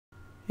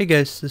Hey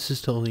guys, this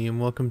is Tony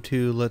and welcome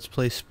to Let's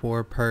Play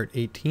Spore Part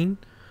 18,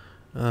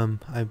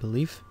 I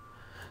believe.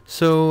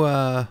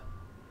 So,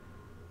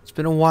 it's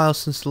been a while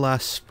since the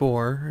last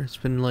Spore. It's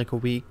been like a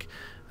week.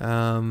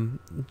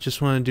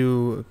 Just want to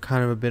do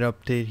kind of a bit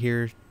update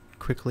here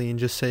quickly and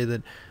just say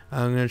that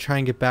I'm going to try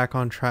and get back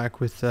on track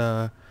with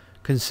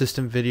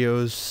consistent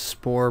videos,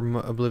 Spore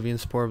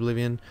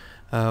Oblivion,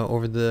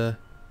 over the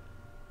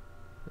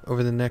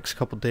next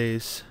couple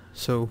days.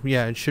 So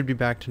yeah, it should be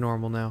back to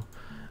normal now.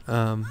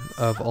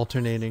 Of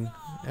alternating,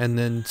 and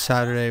then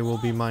Saturday will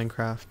be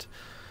Minecraft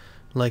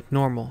like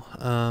normal.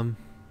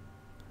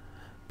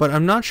 But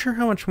I'm not sure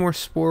how much more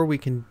Spore we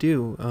can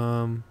do,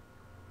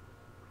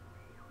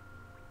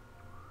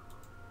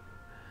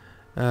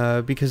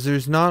 because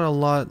there's not a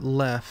lot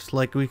left.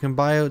 Like, we can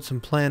buy out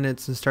some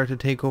planets and start to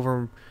take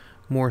over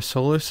more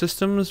solar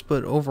systems,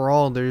 but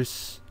overall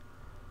there's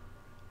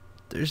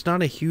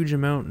not a huge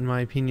amount, in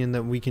my opinion,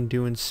 that we can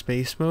do in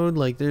space mode.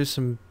 Like, there's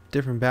some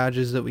different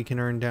badges that we can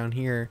earn down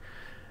here,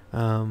 but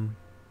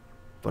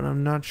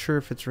I'm not sure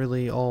if it's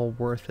really all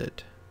worth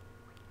it.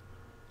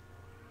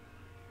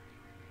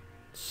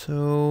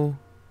 So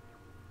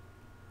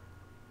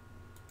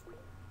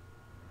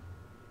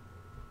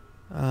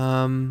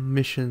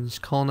missions: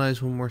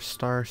 colonize one more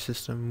star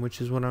system, which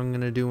is what I'm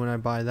gonna do when I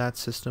buy that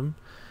system.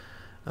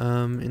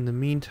 In the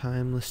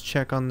meantime, let's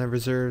check on the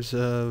reserves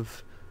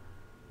of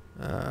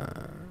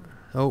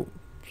oh,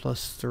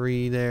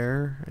 +3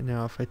 there. And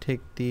now if I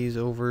take these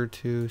over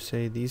to,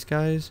 say, these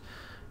guys,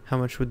 how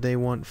much would they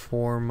want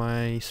for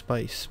my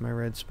spice, my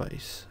red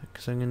spice?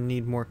 Because I'm going to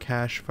need more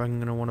cash if I'm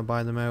going to want to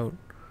buy them out.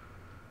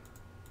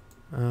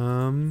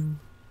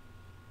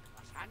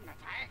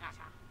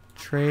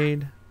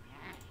 Trade.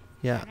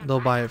 Yeah, they'll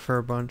buy it for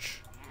a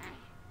bunch.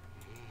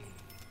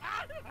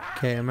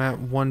 Okay, I'm at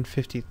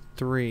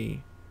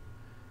 153.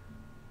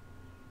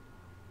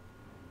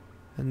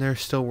 And they're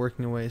still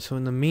working away. So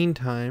in the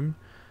meantime,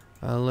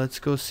 let's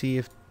go see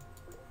if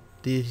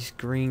these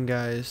green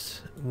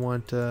guys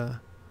want to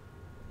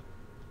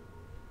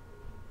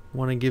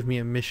give me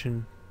a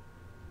mission.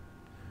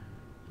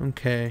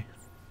 Okay.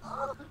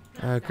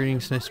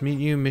 Greetings, nice to meet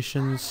you.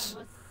 Missions.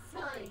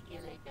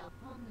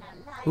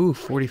 Ooh,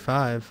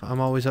 45. I'm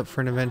always up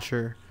for an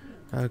adventure.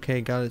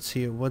 Okay, got it.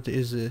 See it. What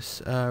is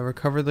this?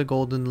 Recover the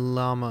golden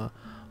llama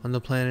on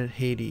the planet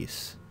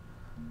Hades.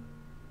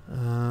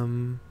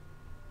 And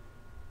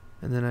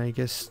then I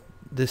guess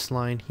this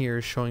line here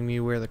is showing me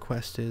where the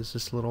quest is,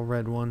 this little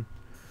red one.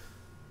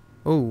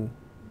 Oh,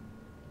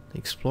 the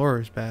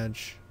Explorer's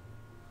badge.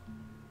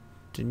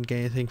 Didn't get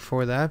anything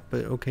for that,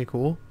 but okay,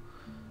 cool.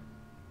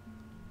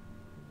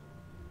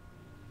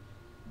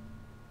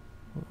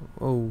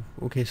 Oh,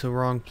 okay, so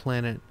wrong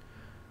planet.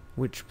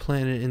 Which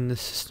planet in the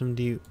system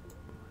do you...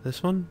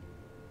 This one?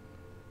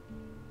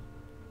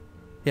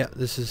 Yeah,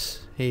 this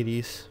is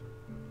Hades.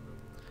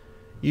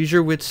 Use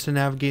your wits to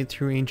navigate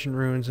through ancient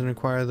ruins and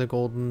acquire the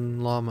golden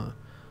llama.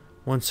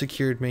 Once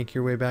secured, make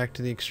your way back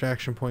to the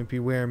extraction point.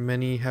 Beware,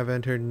 many have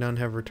entered, none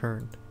have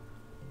returned.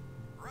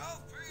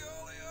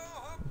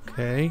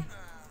 Okay.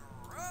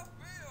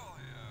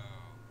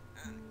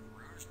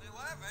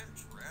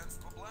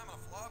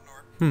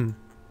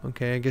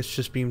 Okay, I guess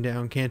just beam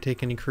down. Can't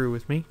take any crew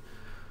with me.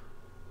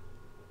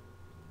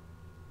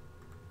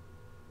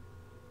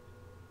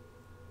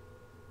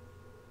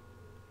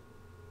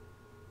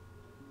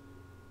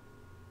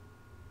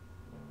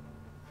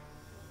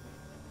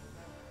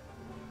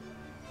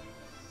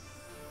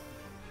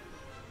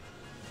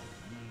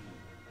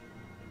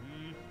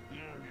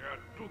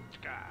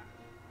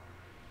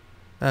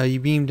 You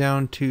beam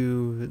down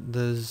to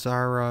the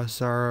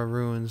Zara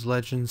ruins.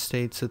 Legend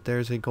states that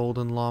there's a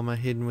golden llama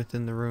hidden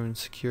within the ruins.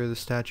 Secure the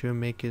statue and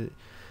make it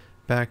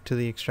back to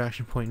the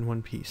extraction point in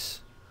one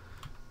piece.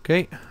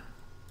 Okay.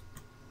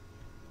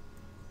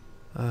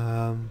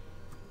 Gotta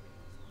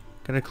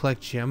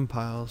collect gem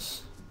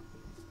piles.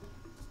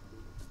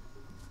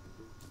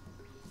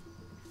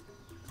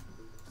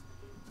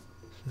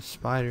 The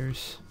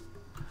spiders.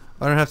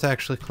 I don't have to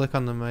actually click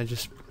on them, I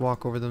just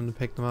walk over them to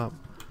pick them up.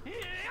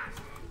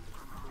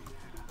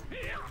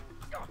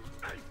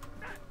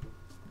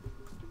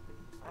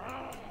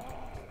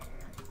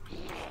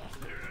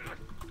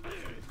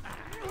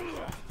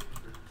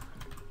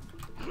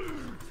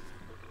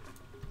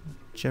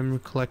 Gem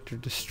collector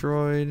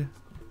destroyed.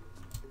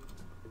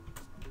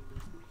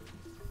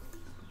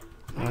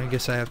 I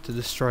guess I have to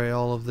destroy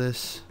all of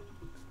this.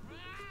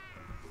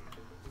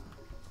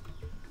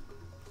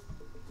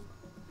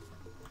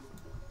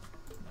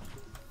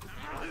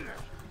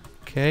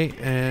 Okay,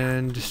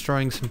 and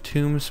destroying some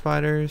tomb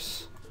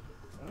spiders.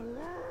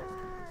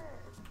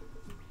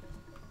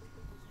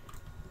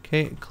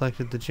 Okay,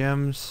 collected the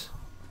gems.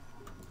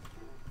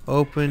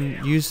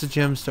 Use the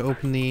gems to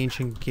open the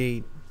ancient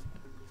gate.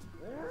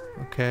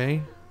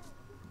 Okay.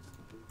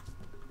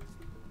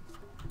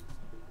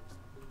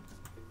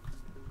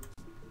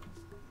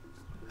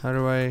 How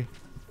do I...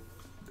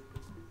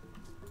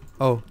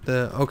 Oh,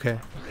 okay.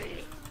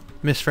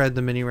 Misread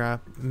the mini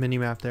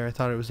map there. I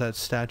thought it was that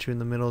statue in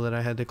the middle that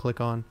I had to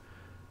click on.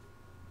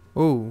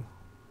 Ooh,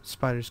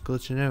 Spider's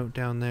glitching out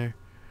down there.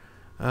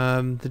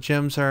 The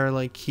gems are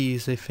like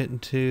keys. They fit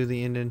into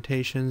the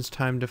indentations.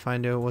 Time to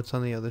find out what's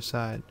on the other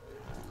side.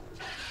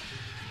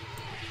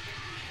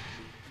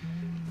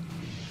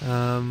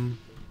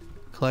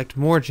 Collect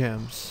more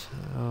gems.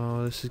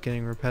 Oh, this is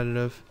getting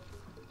repetitive.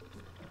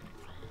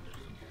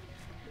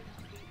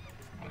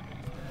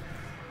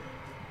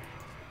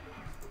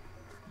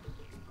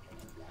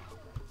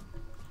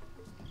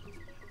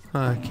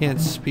 I can't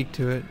speak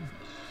to it.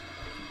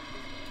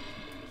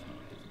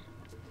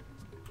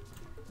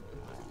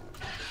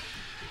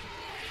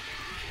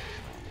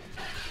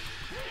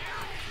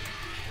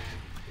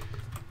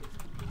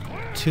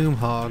 Tomb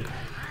hog.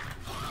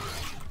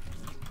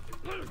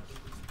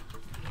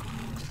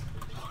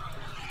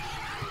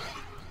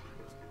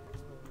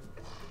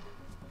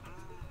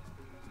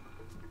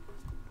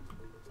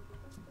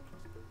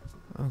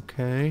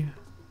 Okay.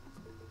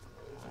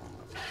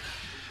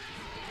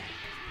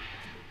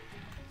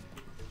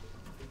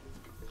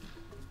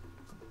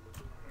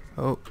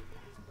 Oh.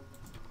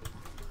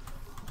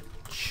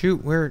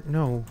 Shoot, where?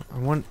 No, I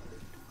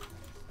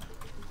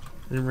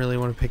didn't really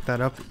want to pick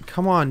that up.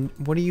 Come on,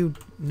 what do you...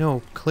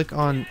 No, click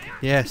on...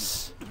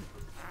 Yes.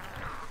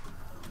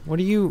 What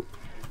do you...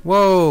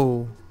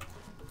 Whoa!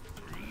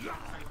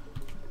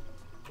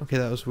 Okay,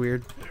 that was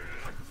weird.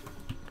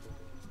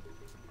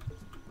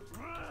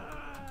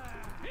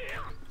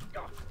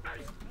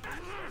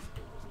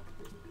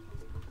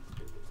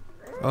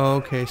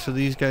 Okay, so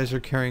these guys are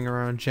carrying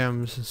around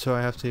gems, and so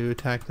I have to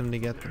attack them to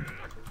get them.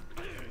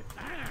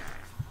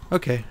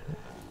 Okay.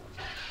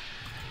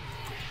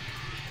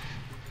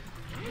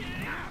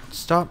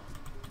 Stop.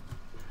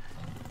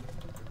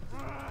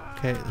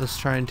 Okay, let's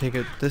try and take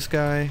out this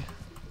guy.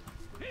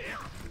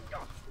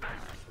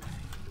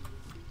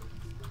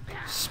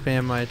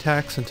 Spam my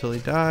attacks until he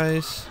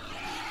dies.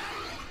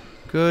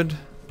 Good.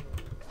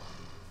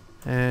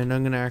 And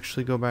I'm gonna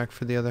actually go back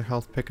for the other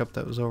health pickup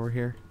that was over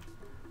here.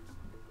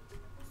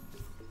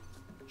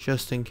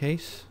 Just in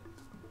case.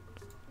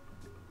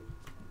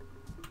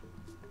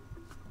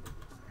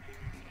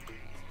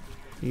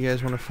 You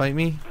guys want to fight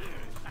me?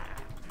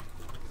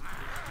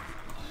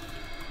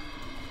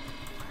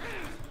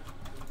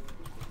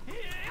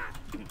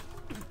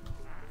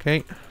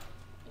 Okay.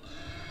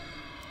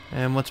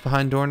 And what's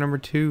behind door number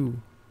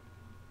 2?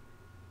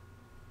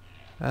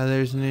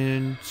 There's an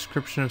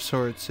inscription of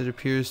sorts. It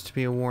appears to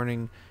be a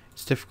warning.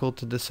 It's difficult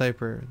to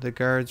decipher. The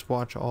guards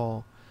watch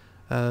all.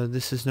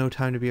 This is no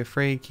time to be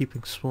afraid. Keep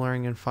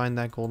exploring and find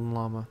that golden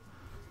llama.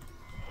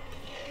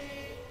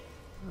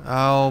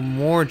 Oh,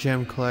 more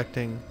gem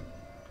collecting.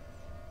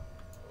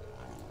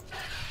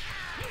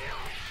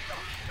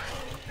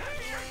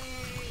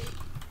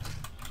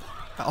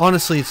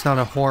 Honestly, it's not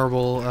a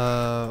horrible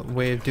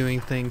way of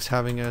doing things,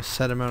 having a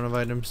set amount of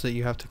items that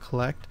you have to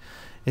collect.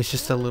 It's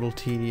just a little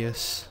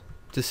tedious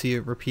to see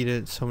it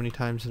repeated so many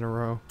times in a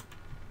row.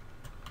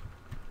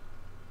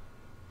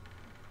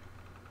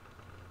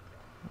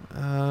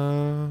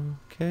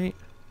 Okay.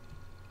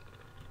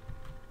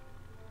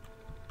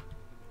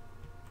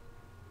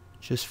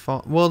 Just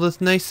fall. Well, the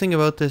nice thing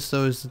about this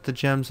though is that the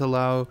gems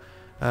allow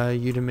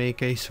you to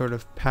make a sort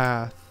of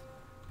path,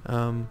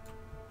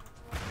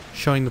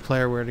 showing the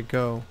player where to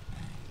go.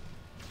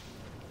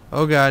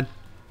 Oh god.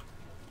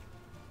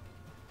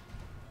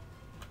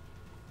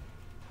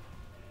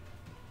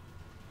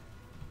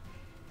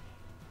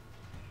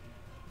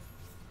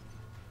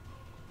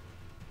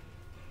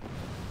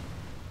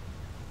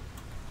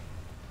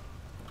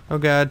 Oh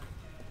god.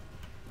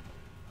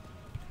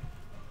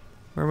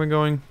 Where am I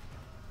going?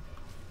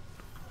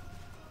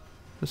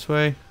 This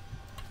way.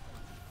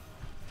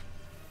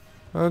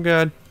 Oh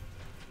god.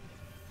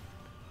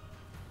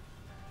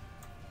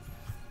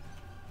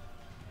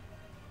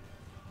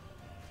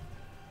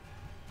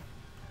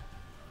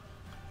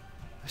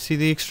 I see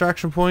the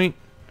extraction point.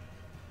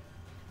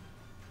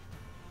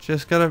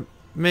 Just gotta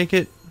make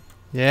it.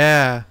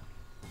 Yeah.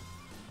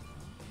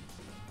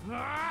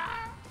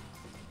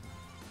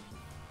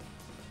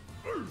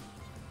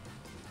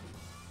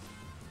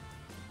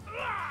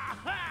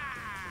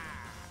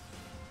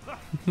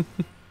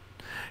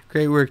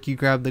 Great work, you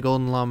grabbed the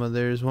golden llama.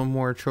 There's one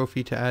more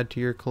trophy to add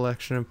to your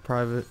collection of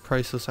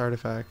priceless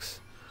artifacts.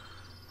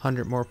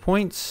 100 more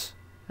points,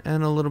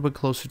 and a little bit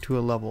closer to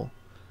a level.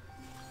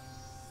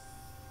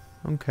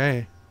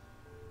 Okay.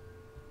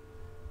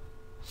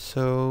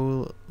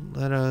 So,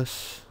 let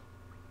us...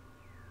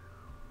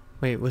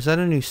 Wait, was that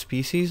a new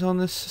species on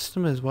this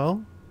system as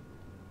well?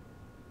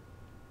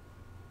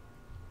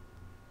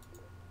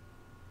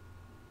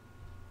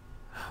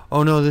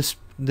 Oh no, this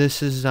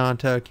is not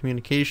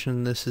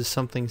communication, this is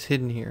something's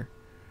hidden here.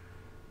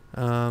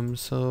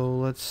 So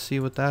let's see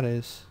what that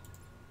is.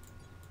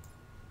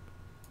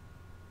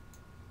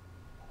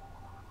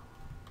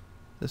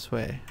 This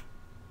way.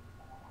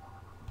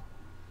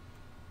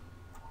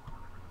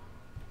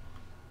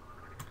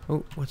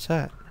 Oh, what's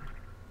that?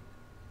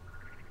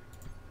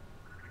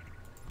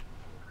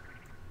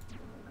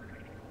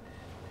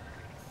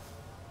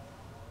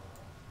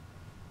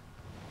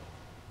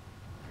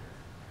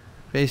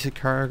 Basic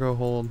cargo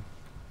hold.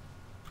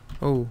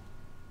 Oh.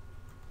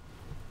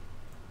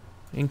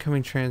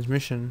 Incoming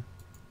transmission.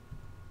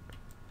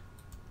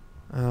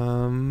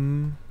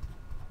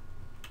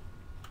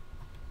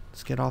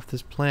 Let's get off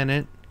this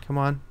planet. Come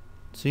on.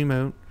 Zoom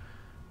out.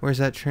 Where's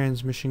that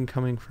transmission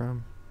coming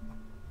from?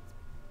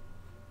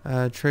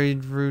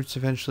 Trade routes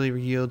eventually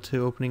yield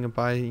to opening and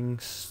buying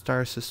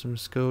star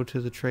systems. Go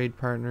to the trade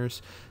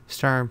partners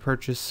star and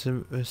purchase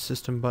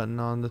system button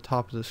on the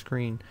top of the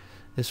screen.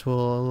 This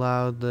will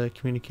allow the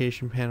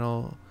communication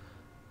panel.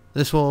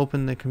 This will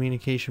open the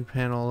communication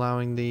panel,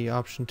 allowing the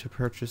option to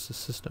purchase the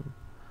system.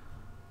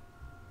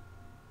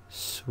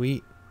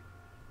 Sweet.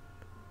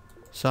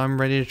 So I'm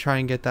ready to try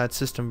and get that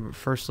system, but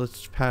first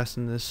let's pass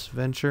in this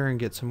venture and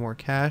get some more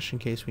cash in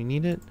case we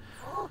need it.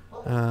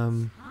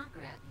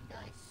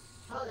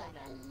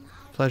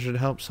 Pleasure to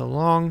help so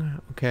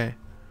long. Okay.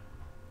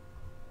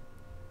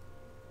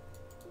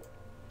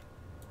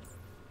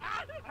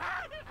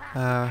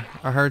 Our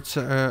hearts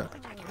are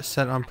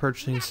set on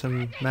purchasing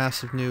some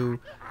massive new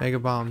mega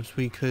bombs.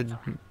 We could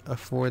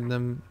afford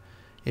them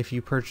if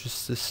you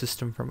purchase this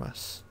system from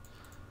us.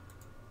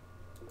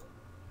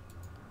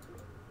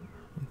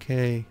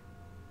 Okay.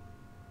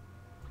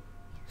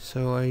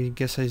 So I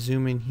guess I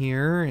zoom in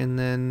here and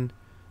then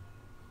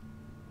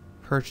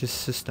purchase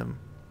system.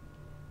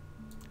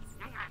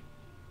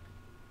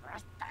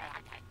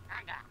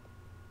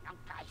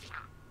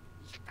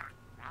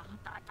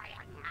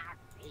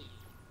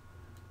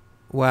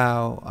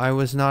 Wow, I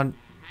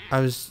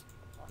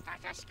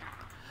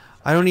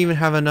don't even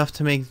have enough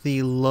to make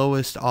the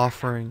lowest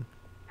offering.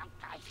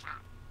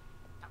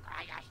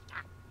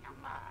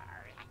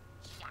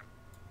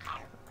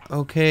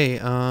 Okay,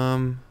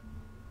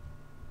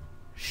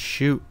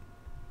 shoot.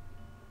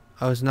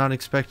 I was not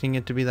expecting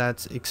it to be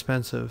that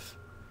expensive.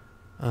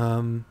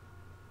 I'm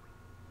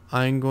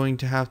going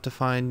to have to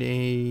find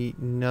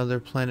another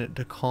planet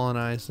to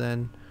colonize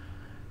then.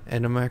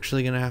 And I'm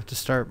actually going to have to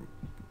start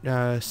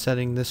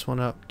setting this one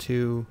up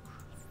to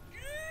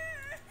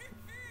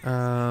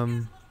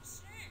oh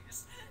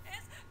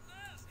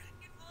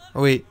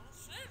wait,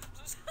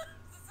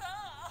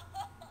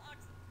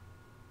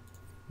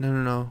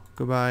 no,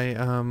 goodbye.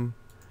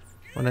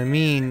 What I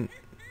mean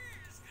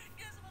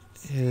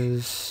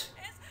is,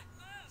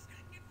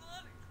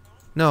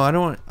 no, I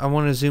don't want, I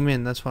want to zoom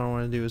in. That's what I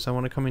want to do, is I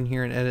want to come in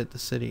here and edit the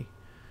city.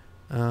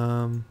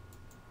 I'm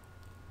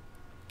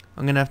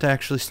gonna have to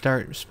actually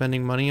start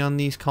spending money on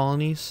these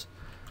colonies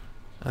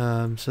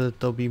so that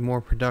they'll be more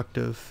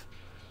productive.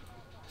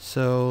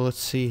 So let's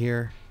see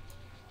here.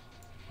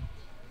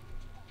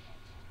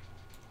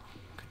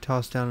 Could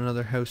toss down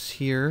another house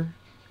here.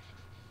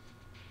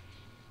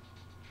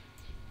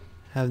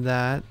 Have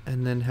that,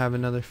 and then have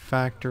another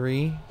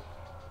factory.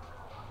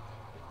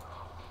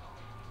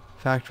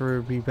 Factory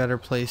would be better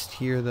placed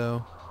here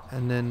though.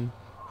 And then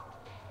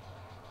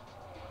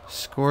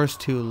score's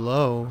too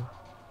low.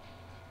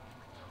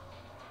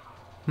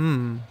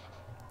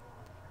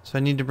 So I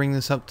need to bring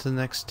this up to the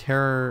next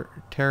terror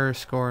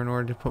score in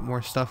order to put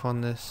more stuff on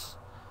this.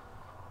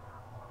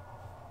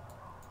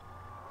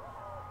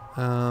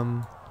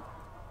 I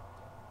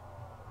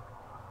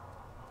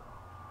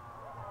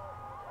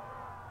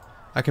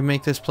can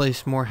make this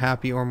place more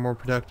happy or more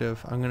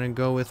productive. I'm gonna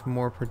go with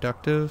more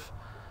productive,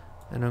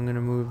 and I'm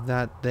gonna move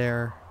that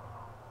there.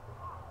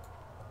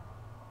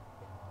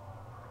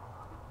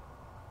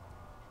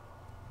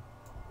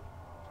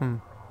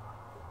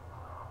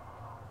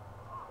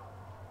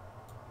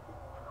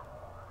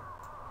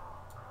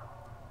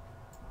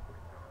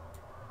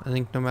 I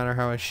think no matter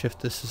how I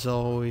shift this is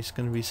always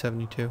going to be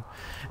 72.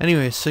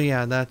 Anyway, so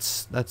yeah,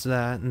 that's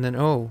that. And then,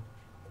 oh,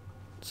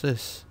 what's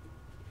this?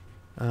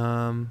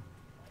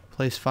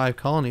 Place 5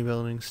 colony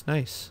buildings.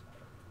 Nice.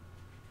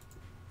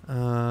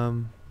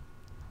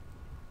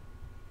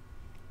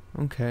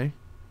 Okay.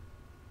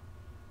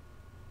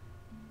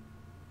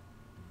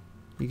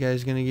 You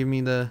guys gonna give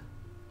me the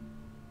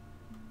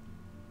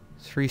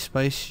 3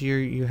 spice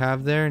you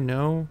have there?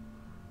 No?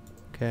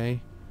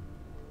 Okay.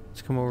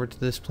 Let's come over to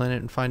this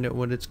planet and find out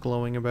what it's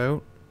glowing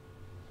about.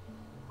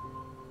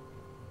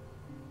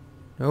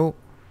 Oh.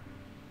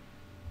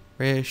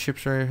 Ray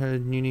ships had a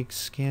unique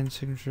scan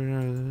signature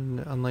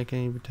unlike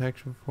any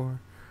detection before.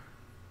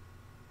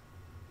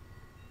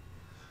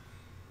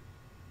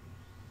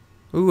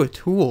 Ooh, a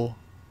tool.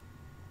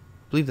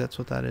 I believe that's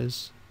what that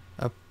is.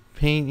 A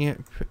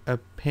planetary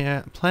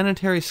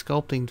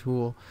sculpting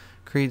tool.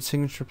 Create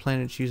signature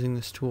planets using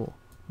this tool.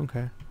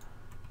 Okay.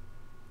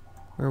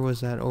 Where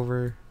was that?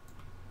 Over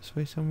this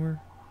way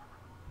somewhere?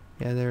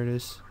 Yeah, there it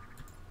is.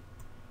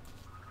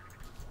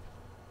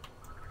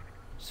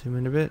 Zoom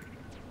in a bit.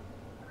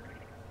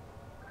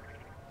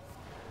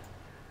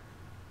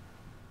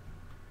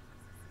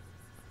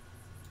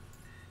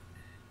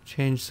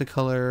 Change the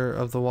color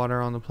of the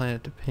water on the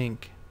planet to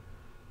pink.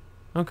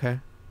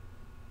 Okay.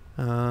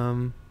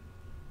 Would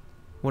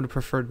have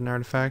preferred an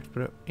artifact,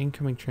 but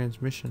incoming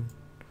transmission.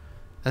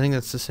 I think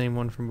that's the same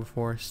one from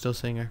before. Still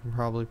saying I can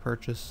probably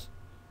purchase.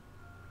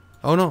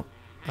 Oh no.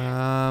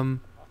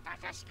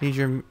 Need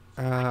your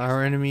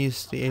Our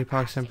enemies, the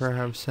Apox Emperor,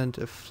 have sent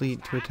a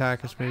fleet to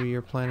attack us. Maybe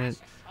your planet.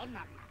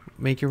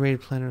 Make your way to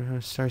planet or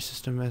star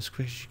system as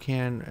quick as you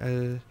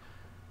can.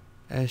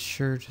 As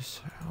sure as...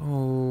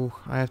 Oh,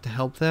 I have to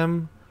help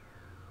them?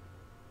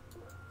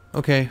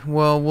 Okay,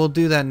 well, we'll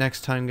do that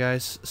next time,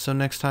 guys. So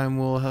next time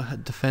we'll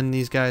defend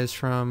these guys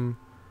from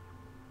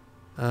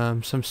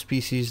some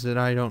species that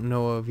I don't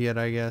know of yet,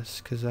 I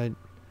guess. Because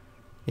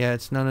yeah,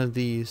 it's none of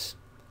these.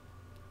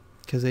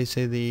 Because they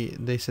said the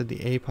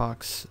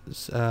Apox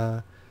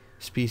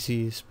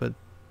species, but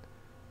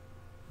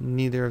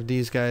neither of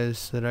these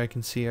guys that I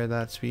can see are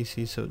that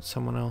species, so it's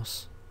someone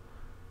else.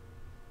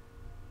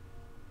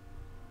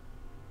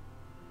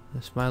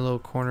 This is my little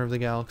corner of the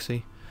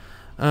galaxy.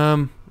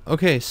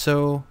 Okay,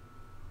 so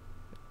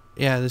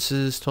yeah, this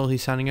is Tolhi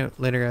signing out.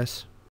 Later, guys.